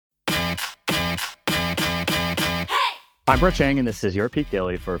I'm Brett Chang, and this is your Peak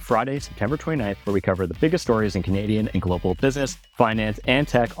Daily for Friday, September 29th, where we cover the biggest stories in Canadian and global business, finance, and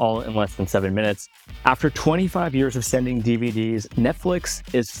tech, all in less than 7 minutes. After 25 years of sending DVDs, Netflix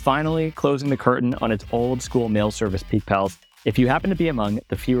is finally closing the curtain on its old-school mail service, Peak Pals. If you happen to be among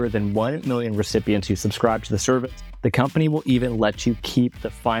the fewer than 1 million recipients who subscribe to the service, the company will even let you keep the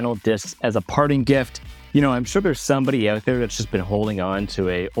final discs as a parting gift. You know, I'm sure there's somebody out there that's just been holding on to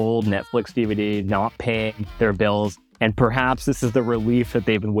an old Netflix DVD, not paying their bills, and perhaps this is the relief that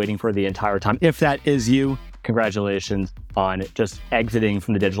they've been waiting for the entire time. If that is you, congratulations on just exiting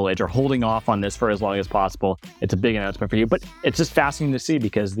from the digital age or holding off on this for as long as possible. It's a big announcement for you, but it's just fascinating to see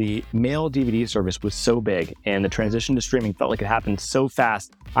because the mail DVD service was so big and the transition to streaming felt like it happened so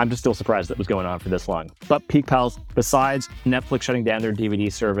fast. I'm just still surprised that it was going on for this long. But Peak Pals, besides Netflix shutting down their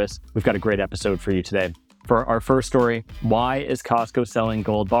DVD service, we've got a great episode for you today. For our first story, why is Costco selling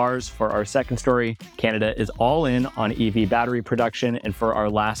gold bars? For our second story, Canada is all in on EV battery production. And for our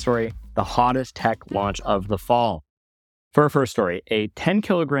last story, the hottest tech launch of the fall. For our first story, a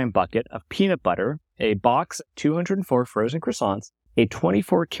 10-kilogram bucket of peanut butter, a box of 204 frozen croissants, a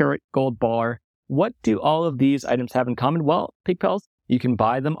 24-karat gold bar. What do all of these items have in common? Well, Peak Pals, you can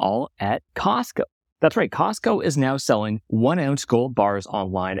buy them all at Costco. That's right, Costco is now selling 1-ounce gold bars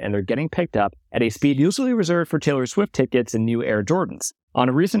online, and they're getting picked up at a speed usually reserved for Taylor Swift tickets and new Air Jordans. On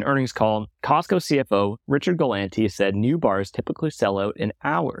a recent earnings call, Costco CFO Richard Galanti said new bars typically sell out in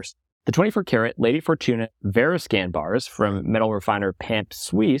hours. The 24-karat Lady Fortuna Veriscan bars from metal refiner Pamp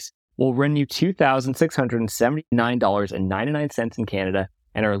Suisse will run you $2,679.99 in Canada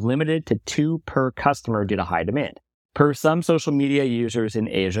and are limited to 2 per customer due to high demand. Per some social media users in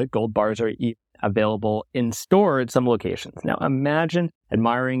Asia, gold bars are available in store at some locations. Now imagine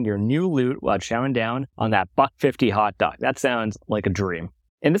admiring your new loot while chowing down on that $1.50 hot dog. That sounds like a dream.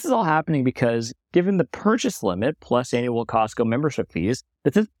 And this is all happening because given the purchase limit plus annual Costco membership fees,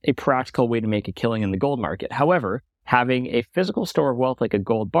 this is a practical way to make a killing in the gold market. However, having a physical store of wealth like a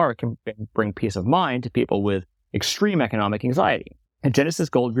gold bar can bring peace of mind to people with extreme economic anxiety. A Genesis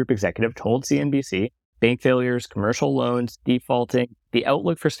Gold Group executive told CNBC, bank failures, commercial loans, defaulting, the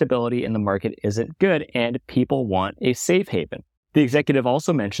outlook for stability in the market isn't good, and people want a safe haven. The executive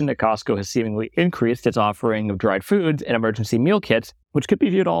also mentioned that Costco has seemingly increased its offering of dried foods and emergency meal kits, which could be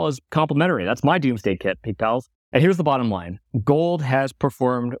viewed all as complimentary. That's my doomsday kit, Peak Pals. And here's the bottom line. Gold has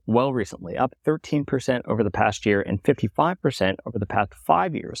performed well recently, up 13% over the past year and 55% over the past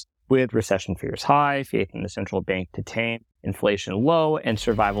 5 years, with recession fears high, faith in the central bank to tame inflation low, and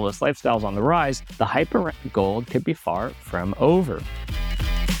survivalist lifestyles on the rise. The hype around gold could be far from over.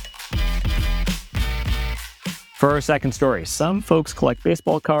 For our second story, some folks collect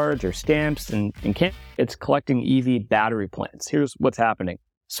baseball cards or stamps, and in Canada, it's collecting EV battery plants. Here's what's happening.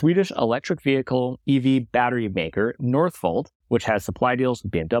 Swedish electric vehicle EV battery maker Northvolt, which has supply deals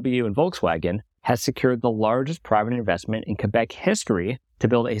with BMW and Volkswagen, has secured the largest private investment in Quebec history to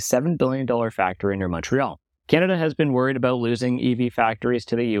build a $7 billion factory near Montreal. Canada has been worried about losing EV factories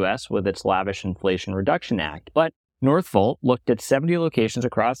to the US with its lavish Inflation Reduction Act, but Northvolt looked at 70 locations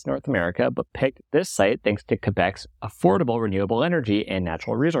across North America, but picked this site thanks to Quebec's affordable renewable energy and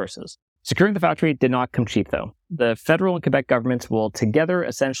natural resources. Securing the factory did not come cheap, though. The federal and Quebec governments will together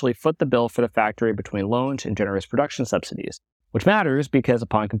essentially foot the bill for the factory between loans and generous production subsidies, which matters because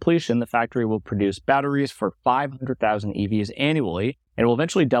upon completion, the factory will produce batteries for 500,000 EVs annually and will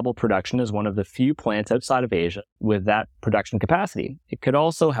eventually double production as one of the few plants outside of Asia with that production capacity. It could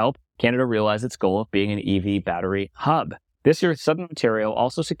also help Canada realize its goal of being an EV battery hub. This year, Southern Ontario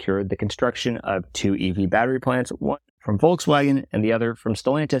also secured the construction of 2 EV battery plants, one from Volkswagen and the other from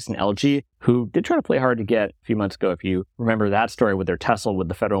Stellantis and LG, who did try to play hard to get a few months ago, if you remember that story with their tussle with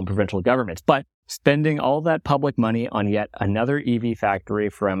the federal and provincial governments. But spending all that public money on yet another EV factory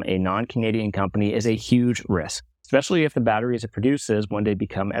from a non-Canadian company is a huge risk, especially if the batteries it produces one day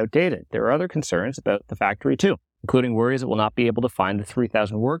become outdated. There are other concerns about the factory too, including worries it will not be able to find the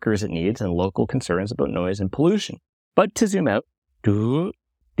 3,000 workers it needs and local concerns about noise and pollution. But to zoom out, the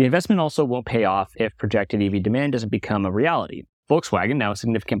investment also won't pay off if projected EV demand doesn't become a reality. Volkswagen, now a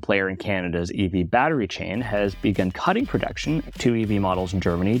significant player in Canada's EV battery chain, has begun cutting production of 2 EV models in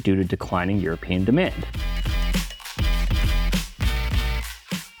Germany due to declining European demand.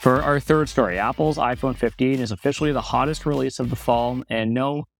 For our third story, Apple's iPhone 15 is officially the hottest release of the fall, and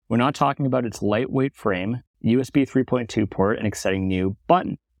no, we're not talking about its lightweight frame, USB 3.2 port, and exciting new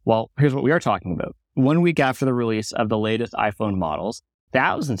button. Well, here's what we are talking about. 1 week after the release of the latest iPhone models,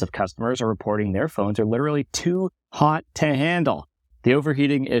 thousands of customers are reporting their phones are literally too hot to handle. The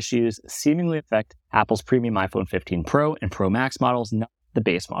overheating issues seemingly affect Apple's premium iPhone 15 Pro and Pro Max models, not the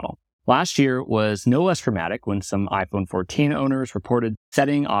base model. Last year was no less dramatic when some iPhone 14 owners reported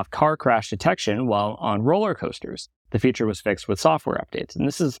setting off car crash detection while on roller coasters. The feature was fixed with software updates. And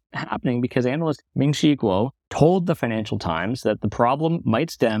this is happening because analyst Ming-Chi Kuo told the Financial Times that the problem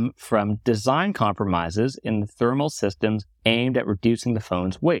might stem from design compromises in the thermal systems aimed at reducing the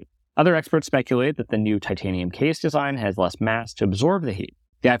phone's weight. Other experts speculate that the new titanium case design has less mass to absorb the heat.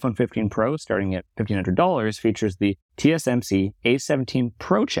 The iPhone 15 Pro, starting at $1,500, features the TSMC A17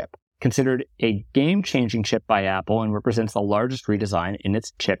 Pro chip, considered a game-changing chip by Apple and represents the largest redesign in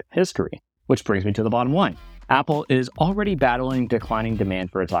its chip history. Which brings me to the bottom line. Apple is already battling declining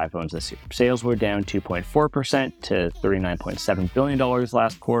demand for its iPhones this year. Sales were down 2.4% to $39.7 billion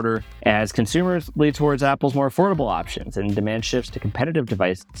last quarter as consumers lead towards Apple's more affordable options and demand shifts to competitive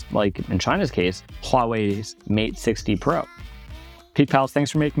devices like, in China's case, Huawei's Mate 60 Pro. Peak Pals,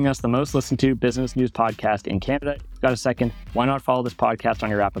 thanks for making us the most listened to business news podcast in Canada. If you've got a second, why not follow this podcast on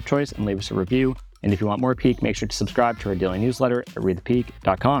your app of choice and leave us a review? And if you want more Peak, make sure to subscribe to our daily newsletter at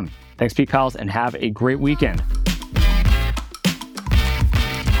readthepeak.com. Thanks, Peak Pals, and have a great weekend.